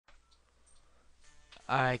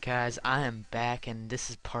Alright guys, I am back and this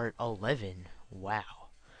is part 11. Wow.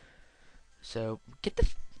 So, get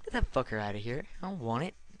that fucker out of here. I don't want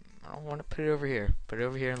it. I don't want to put it over here. Put it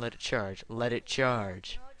over here and let it charge. Let it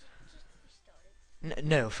charge. No, just restart it.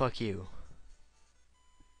 No, fuck you.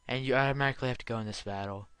 And you automatically have to go in this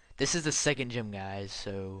battle. This is the second gym, guys,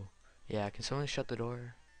 so... Yeah, can someone shut the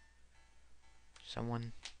door?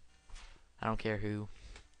 Someone? I don't care who.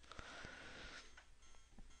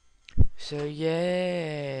 So,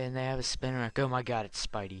 yeah, and they have a spin rack. Oh my god, it's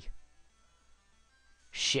Spidey.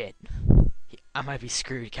 Shit. I might be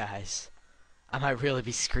screwed, guys. I might really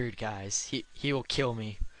be screwed, guys. He will kill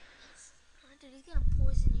me. Oh, dude, he's gonna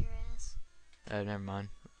poison your ass. Oh, never mind.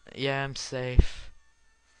 Yeah, I'm safe.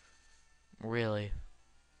 Really.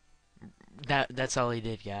 That's all he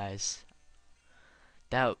did, guys.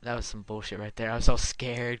 That was some bullshit right there. I was all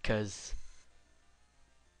scared cause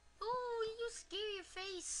Oh, you scare your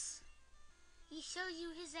face. He shows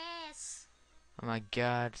you his ass. oh my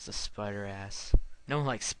god, it's a spider ass. No one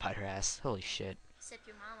likes spider ass. Holy shit. Except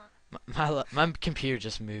your mama. My computer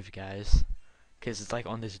just moved, guys, cause it's like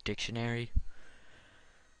on this dictionary.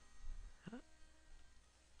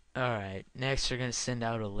 Alright, next we're gonna send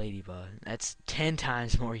out a ladybug. That's 10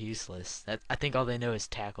 times more useless. I think all they know is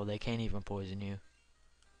tackle. They can't even poison you.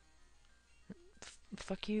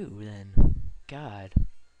 Fuck you, then. God.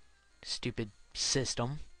 Stupid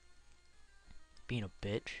system. Being a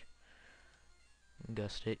bitch.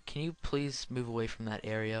 Gust it. Can you please move away from that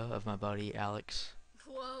area of my body, Alex?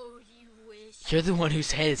 Whoa, you wish. You're the one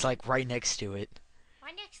whose head is like right next to it.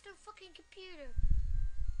 Right next to the fucking computer.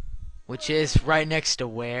 Which is right next to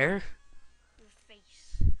where? Your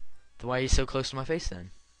face. Why are you so close to my face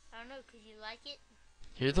then? I don't know, cause you like it.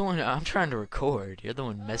 You're the one, I'm trying to record. You're the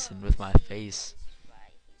one messing with my See, face. This is why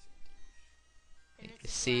he's a douche. And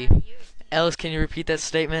this is See? why you're a douche. Ellis, can you repeat that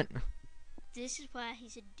statement? This is why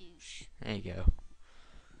he's a douche. There you go.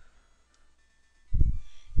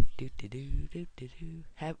 Do do do do do do.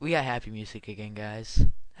 We got happy music again, guys.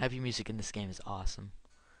 Happy music in this game is awesome.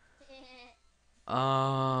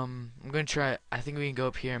 I'm gonna try. I think we can go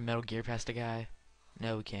up here and Metal Gear past a guy.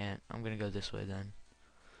 No, we can't. I'm gonna go this way then.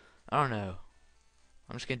 I don't know.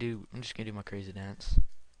 I'm just gonna do my crazy dance.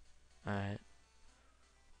 All right.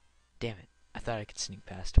 Damn it! I thought I could sneak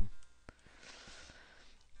past him.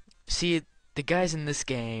 See, the guys in this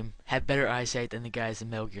game have better eyesight than the guys in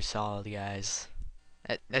Metal Gear Solid, guys.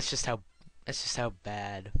 That's just how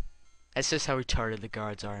bad. That's just how retarded the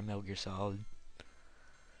guards are in Metal Gear Solid.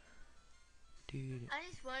 Dude. I'm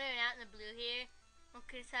just wondering out in the blue here. Don't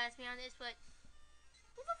criticize me on this, but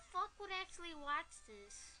who the fuck would actually watch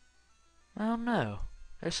this? I don't know.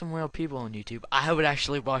 There's some real people on YouTube. I would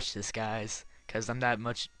actually watch this, guys, cause I'm a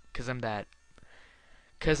nerd.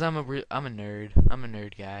 I'm a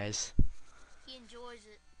nerd, guys. He enjoys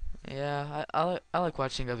it. Yeah, I like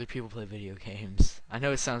watching other people play video games. I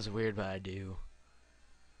know it sounds weird, but I do.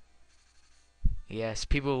 Yes,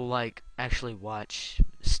 people like actually watch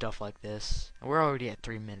stuff like this. And we're already at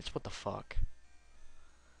 3 minutes. What the fuck?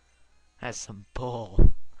 That's some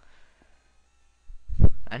bull.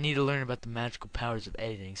 I need to learn about the magical powers of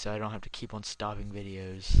editing so I don't have to keep on stopping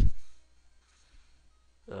videos.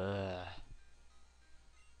 Ugh.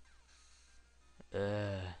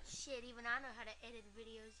 Shit, even I know how to edit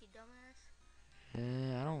videos, you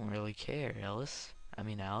dumbass. I don't really care, Ellis. I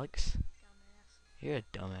mean, Alex. Dumbass. You're a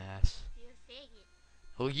dumbass. You're a faggot.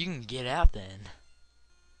 Well, you can get out then.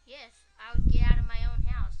 Yes, I would get out of my own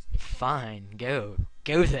house. Get the fuck out. Fine, go.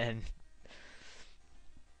 Go then.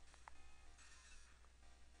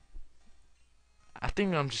 I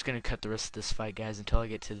think I'm just gonna cut the rest of this fight, guys, until I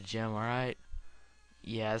get to the gym, alright?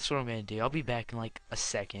 Yeah, that's what I'm gonna do. I'll be back in like a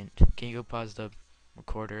second. Can you go pause the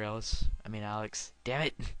recorder, Ellis? I mean, Alex. Damn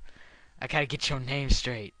it! I gotta get your name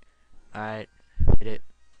straight. Alright, hit it.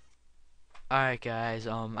 Alright, guys,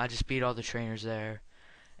 I just beat all the trainers there.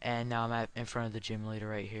 And now I'm in front of the gym leader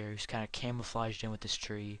right here, who's kind of camouflaged in with this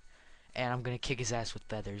tree. And I'm gonna kick his ass with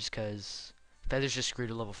Feathers, cause Feathers just grew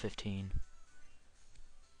to level 15.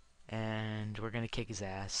 And we're gonna kick his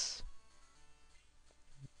ass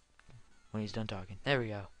when he's done talking. There we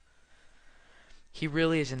go. He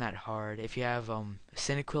really isn't that hard. If you have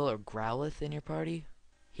Cyndaquil or Growlithe in your party,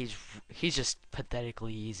 he's just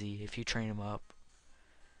pathetically easy if you train him up.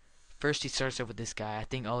 First he starts off with this guy. I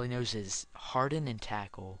think all he knows is Harden and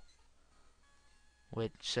Tackle.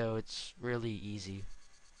 So it's really easy.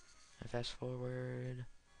 Fast forward.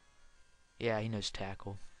 Yeah, he knows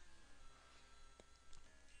Tackle.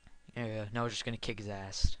 There we go. Now we're just gonna kick his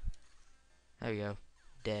ass. There we go.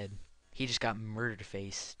 Dead. He just got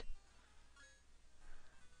murder-faced.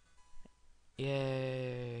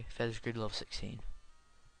 Yay. Feathers grew to level 16.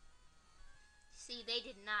 See, they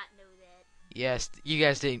did not know that. Yes, you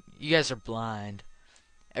guys didn't. You guys are blind.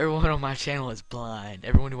 Everyone on my channel is blind.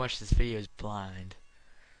 Everyone who watches this video is blind.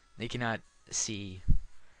 They cannot see.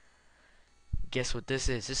 Guess what this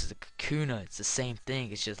is? This is a Kakuna. It's the same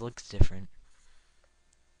thing. It just looks different.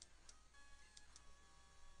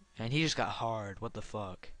 And he just got hard. What the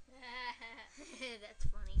fuck? That's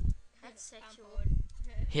funny. That's sexual.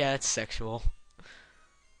 Yeah, that's sexual.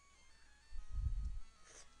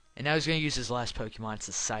 And now he's gonna use his last Pokemon. It's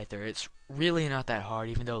the Scyther. It's really not that hard,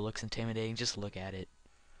 even though it looks intimidating. Just look at it.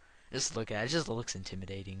 Just look at it. It just looks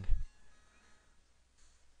intimidating.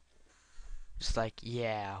 Just like,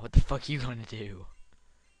 yeah, what the fuck are you gonna do?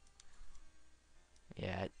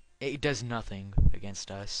 Yeah, it does nothing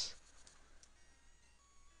against us.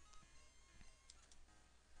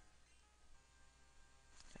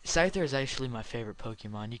 Scyther is actually my favorite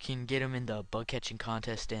Pokemon. You can get him in the bug catching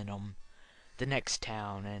contest in the next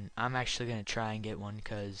town, and I'm actually gonna try and get one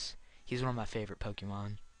because he's one of my favorite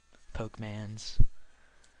Pokemon. Pokemans.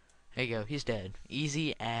 There you go, he's dead.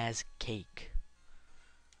 Easy as cake.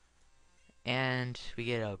 And we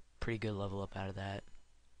get a pretty good level up out of that.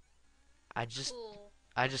 I just Cool.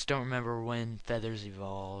 don't remember when Feathers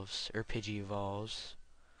evolves or Pidgey evolves.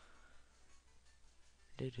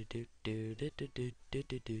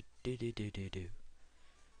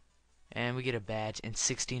 And we get a badge and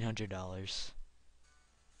 $1,600.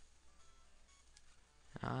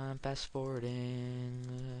 I'm fast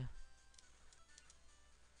forwarding.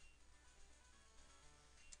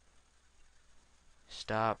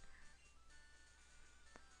 Stop.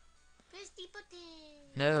 Press the button.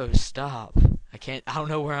 No, stop. I don't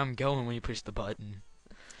know where I'm going when you push the button.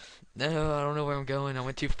 No, I don't know where I'm going. I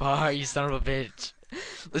went too far, you son of a bitch.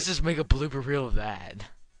 Let's just make a blooper reel of that.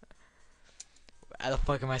 How the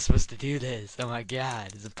fuck am I supposed to do this? Oh my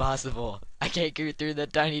god, it's impossible. I can't get through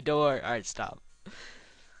that tiny door. Alright, stop.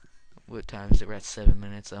 What time is it? We're at 7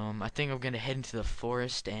 minutes. I think I'm gonna head into the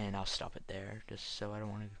forest and I'll stop it there. Just so I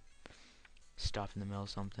don't want to stop in the middle of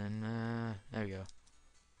something. There we go.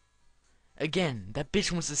 Again, that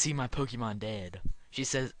bitch wants to see my Pokemon dead. She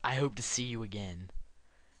says, I hope to see you again.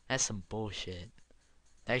 That's some bullshit.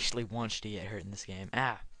 They actually wants you to get hurt in this game.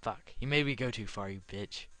 Ah, fuck. You made me go too far, you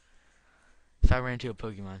bitch. If I ran into a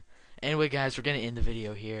Pokemon. Anyway, guys, we're gonna end the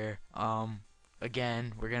video here.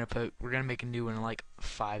 Again, we're gonna make a new one in like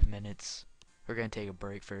 5 minutes. We're gonna take a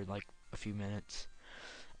break for like a few minutes.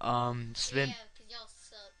 It's been, Yeah, 'cause y'all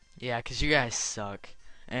suck. yeah, 'cause you guys suck.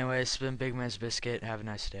 Anyway, it's been Big Man's Biscuit. Have a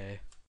nice day.